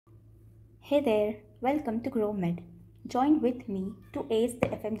Hey there, welcome to GrowMed. Join with me to ace the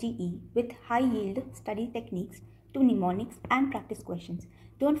Fmge with high yield study techniques to mnemonics and practice questions.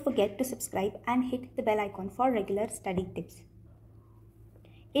 Don't forget to subscribe and hit the bell icon for regular study tips.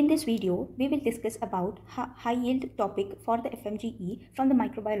 In this video, we will discuss about high yield topic for the Fmge from the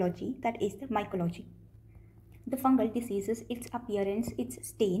microbiology, that is the mycology. The fungal diseases, its appearance, its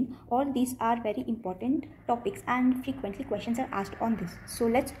stain, all these are very important topics and frequently questions are asked on this. So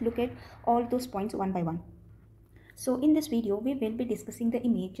let's look at all those points one by one. So in this video, we will be discussing the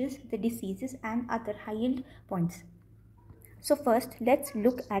images, the diseases and other high yield points. So first, let's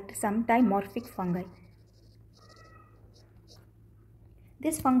look at some dimorphic fungi.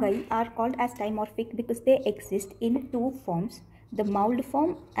 These fungi are called as dimorphic because they exist in two forms, the mold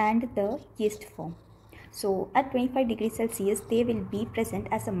form and the yeast form. So at 25 degrees Celsius, they will be present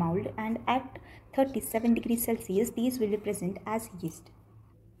as a mold, and at 37 degrees Celsius, these will be present as yeast.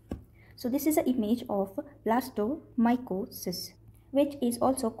 So this is an image of blastomycosis, which is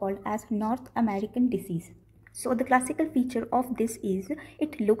also called as North American disease. So the classical feature of this is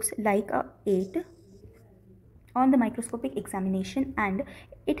it looks like a 8 on the microscopic examination, and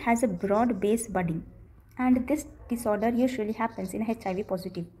it has a broad base budding, and this disorder usually happens in HIV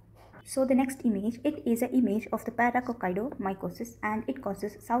positive. So the next image, it is an image of the paracoccydomycosis, and it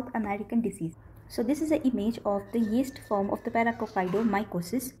causes South American disease. So this is an image of the yeast form of the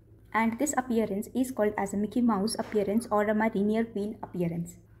paracoccydomycosis, and this appearance is called as a Mickey Mouse appearance or a Marinier wheel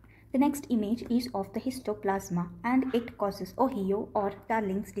appearance. The next image is of the histoplasma, and it causes Ohio or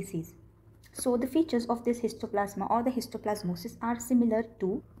Darling's disease. So the features of this histoplasma or the histoplasmosis are similar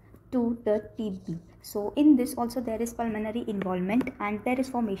to the TB. So in this also there is pulmonary involvement and there is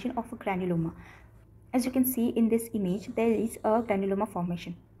formation of a granuloma. As you can see in this image, there is a granuloma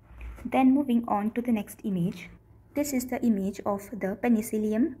formation. Then moving on to the next image, this is the image of the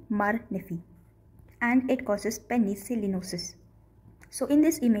Penicillium marnefi, and it causes penicillinosis. So in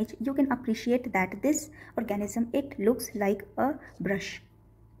this image you can appreciate that this organism, it looks like a brush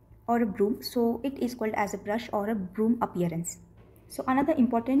or a broom, so it is called as a brush or a broom appearance. So another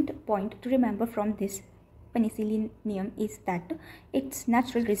important point to remember from this Penicillium is that its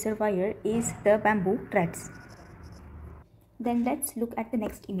natural reservoir is the bamboo threads. Then let's look at the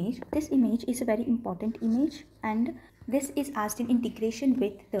next image. This image is a very important image, and this is asked in integration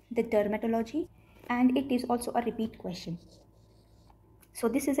with the dermatology, and it is also a repeat question. So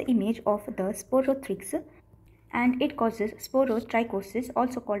this is an image of the Sporothrix, and it causes sporotrichosis,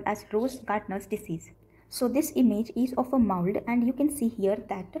 also called as Rose Gardner's disease. So this image is of a mold, and you can see here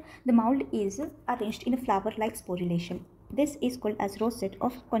that the mold is arranged in a flower-like sporulation. This is called as rosette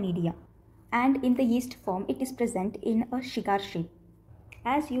of conidia, and in the yeast form it is present in a cigar shape.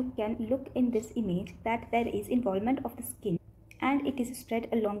 As you can look in this image that there is involvement of the skin, and it is spread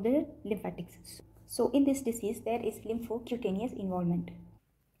along the lymphatics. So in this disease there is lymphocutaneous involvement.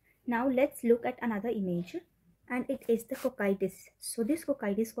 Now let's look at another image, and it is the coccidis. So this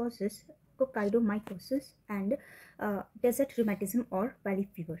coccidis causes coccydomycosis and desert rheumatism or valley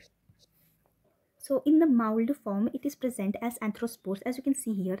fever. So in the mold form it is present as anthrospores. As you can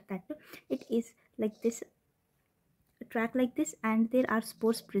see here that it is like this, a track like this, and there are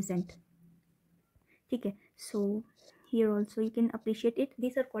spores present. Okay, so here also you can appreciate it.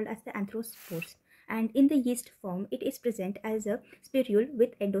 These are called as the anthrospores. And in the yeast form it is present as a spirule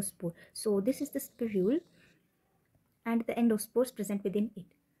with endospore. So this is the spirule and the endospores present within it.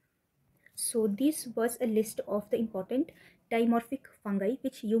 So this was a list of the important dimorphic fungi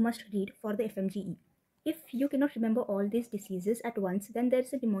which you must read for the Fmge. If you cannot remember all these diseases at once, then there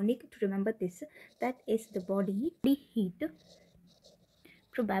is a mnemonic to remember this, that is the body heat,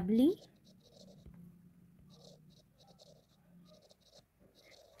 probably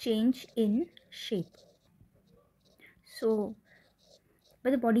change in shape. So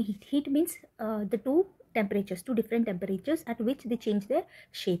by the body heat means the two different temperatures at which they change their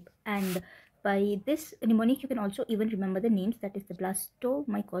shape. And by this mnemonic you can also even remember the names, that is the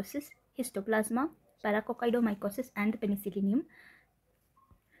blastomycosis, histoplasma, paracoccydomycosis and the penicillium,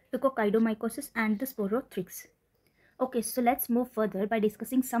 the coccydomycosis and the sporothrix. Okay, so let's move further by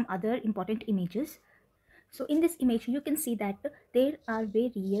discussing some other important images. So in this image you can see that there are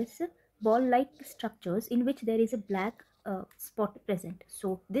various ball-like structures in which there is a black spot present.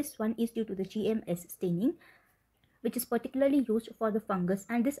 So this one is due to the GMS staining, which is particularly used for the fungus,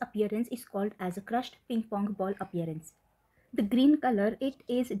 and this appearance is called as a crushed ping pong ball appearance. The green color, it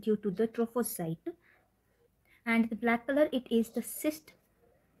is due to the trophocyte, and the black color, it is the cyst,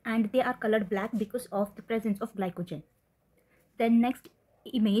 and they are colored black because of the presence of glycogen. Then next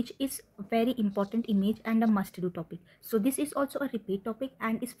image is a very important image and a must-do topic. So this is also a repeat topic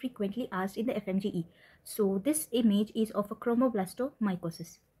and is frequently asked in the FMGE. So this image is of a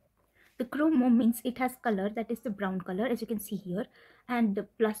chromoblastomycosis. The chromo means it has color, that is the brown color as you can see here, and the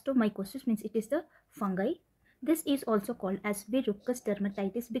blastomycosis means it is the fungi. This is also called as verrucous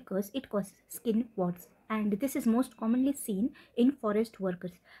dermatitis because it causes skin warts, and this is most commonly seen in forest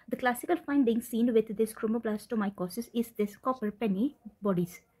workers. The classical findings seen with this chromoblastomycosis is this copper penny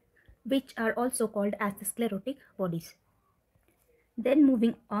bodies, which are also called as the sclerotic bodies. Then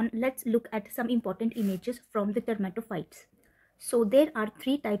moving on, let's look at some important images from the dermatophytes. So there are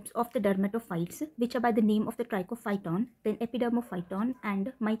three types of the dermatophytes, which are by the name of the trichophyton, then epidermophyton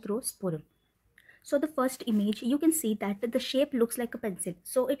and microsporum. So the first image, you can see that the shape looks like a pencil.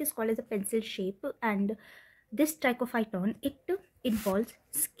 So it is called as a pencil shape, and this trichophyton, it involves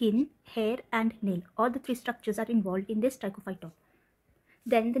skin, hair and nail. All the three structures are involved in this trichophyton.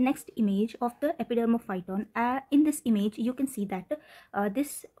 Then the next image of the epidermophyton, in this image you can see that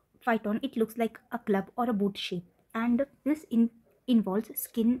this phyton, it looks like a club or a boot shape, and this involves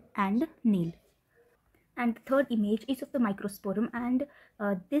skin and nail. And the third image is of the microsporum, and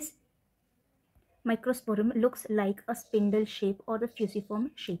this microsporum looks like a spindle shape or a fusiform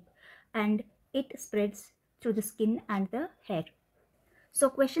shape, and it spreads through the skin and the hair. So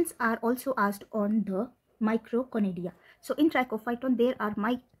questions are also asked on the microconidia. So in trichophyton there are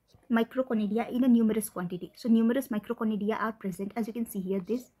microconidia in a numerous quantity. So numerous microconidia are present, as you can see here,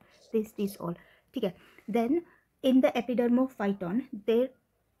 this all. Okay. Then in the epidermophyton there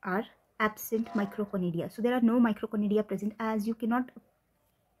are absent microconidia. So there are no microconidia present, as you cannot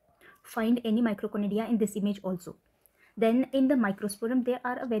find any microconidia in this image also. Then in the microsporum there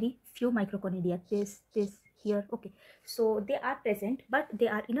are a very few microconidia, this here. Okay, so they are present but they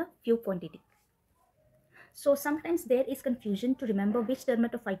are in a few quantity. So sometimes there is confusion to remember which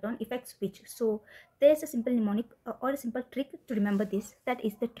dermatophyton affects which. So there's a simple mnemonic or a simple trick to remember this, that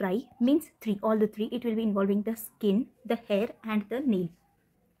is the tri means three, all the three. It will be involving the skin, the hair and the nail.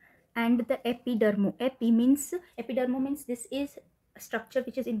 And the epidermo means this is a structure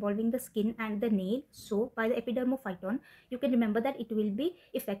which is involving the skin and the nail. So by the epidermophyton you can remember that it will be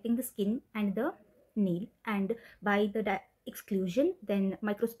affecting the skin and the nail, and by the exclusion then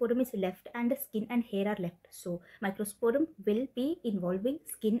microsporum is left and the skin and hair are left. So microsporum will be involving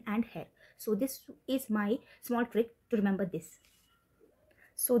skin and hair. So this is my small trick to remember this.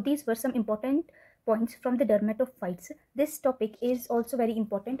 So these were some important points from the dermatophytes. This topic is also very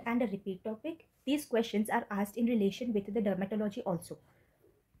important and a repeat topic. These questions are asked in relation with the dermatology also.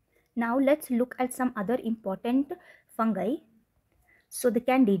 Now let's look at some other important fungi. So the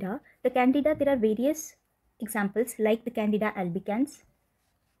candida, there are various examples like the candida albicans,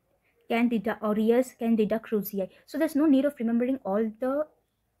 candida aureus, candida krusei. So there's no need of remembering all the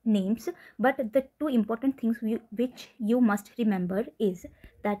names, but the two important things which you must remember is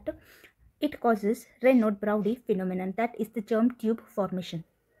that it causes Raynaud-Braudy phenomenon, that is the germ tube formation.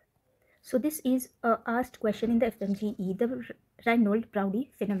 So this is a asked question in the FMGE, the Raynaud-Braudy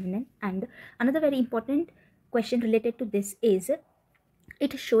phenomenon. And another very important question related to this is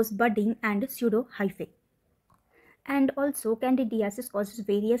it shows budding and pseudo hyphae. And also candidiasis causes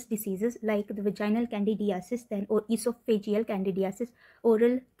various diseases like the vaginal candidiasis, then or esophageal candidiasis,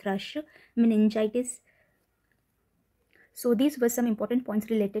 oral thrush, meningitis. So these were some important points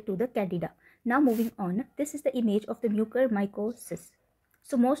related to the candida. Now moving on, this is the image of the mucormycosis.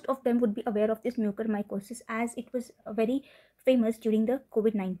 So most of them would be aware of this mucormycosis as it was very famous during the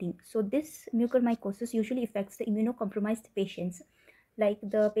COVID-19. So this mucormycosis usually affects the immunocompromised patients, like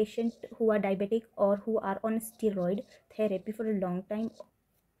the patient who are diabetic or who are on steroid therapy for a long time,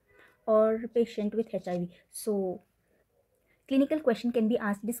 or patient with HIV. So clinical question can be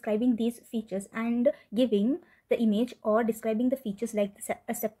asked describing these features and giving the image or describing the features like the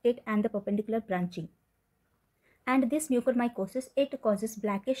aseptate and the perpendicular branching. And this mucormycosis, it causes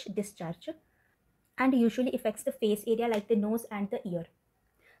blackish discharge and usually affects the face area like the nose and the ear.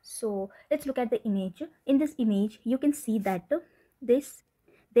 So let's look at the image. In this image you can see that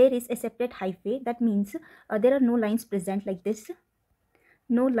there is aseptate hyphae. That means there are no lines present like this,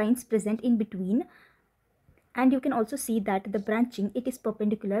 no lines present in between. And you can also see that the branching, it is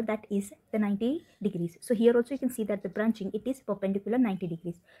perpendicular, that is the 90 degrees. So here also you can see that the branching, it is perpendicular 90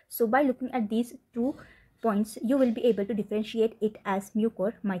 degrees. So by looking at these 2 points you will be able to differentiate it as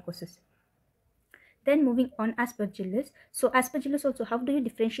mucormycosis. Then moving on, aspergillus. So aspergillus also, how do you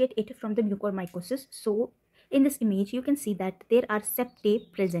differentiate it from the mucormycosis? So in this image you can see that there are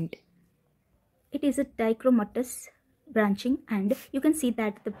septae present. It is a dichromatous branching, and you can see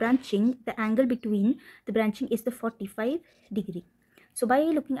that the branching, the angle between the branching is the 45 degree. So by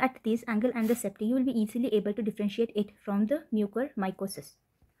looking at this angle and the septum, you will be easily able to differentiate it from the mucormycosis.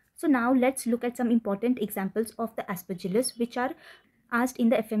 So now let's look at some important examples of the aspergillus which are asked in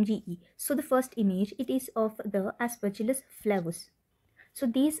the FMGE. So the first image, it is of the Aspergillus flavus. So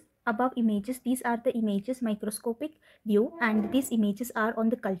these above images, these are the images microscopic view, and these images are on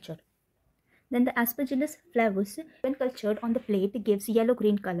the culture. Then the Aspergillus flavus, when cultured on the plate, gives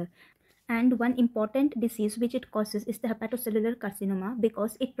yellow-green color. And one important disease which it causes is the hepatocellular carcinoma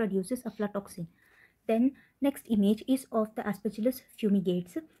because it produces aflatoxin. Then next image is of the Aspergillus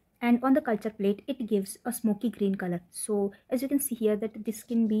fumigates, and on the culture plate it gives a smoky green color. So as you can see here that this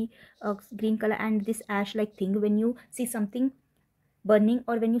can be a green color and this ash like thing when you see something burning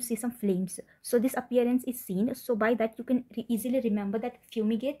or when you see some flames. So this appearance is seen. So by that you can easily remember that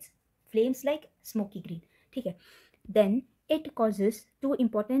fumigates flames like smoky green. Okay. Then it causes two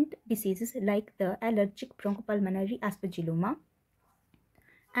important diseases like the allergic bronchopulmonary aspergilloma,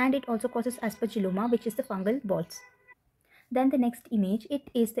 and it also causes aspergilloma, which is the fungal balls. Then the next image, it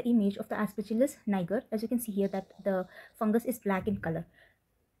is the image of the Aspergillus niger. As you can see here that the fungus is black in color.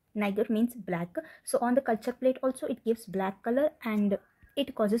 Niger means black. So on the culture plate also it gives black color and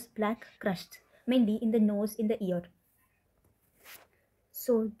it causes black crusts, mainly in the nose, in the ear.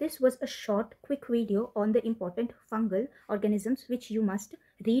 So this was a short, quick video on the important fungal organisms which you must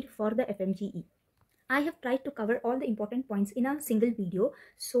read for the FMGE. I have tried to cover all the important points in a single video.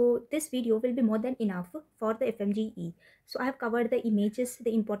 So this video will be more than enough for the FMGE. So I have covered the images,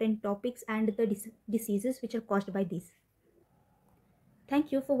 the important topics and the diseases which are caused by this.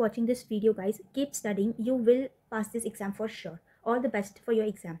 Thank you for watching this video, guys. Keep studying. You will pass this exam for sure. All the best for your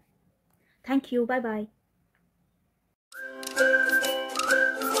exam. Thank you. Bye-bye.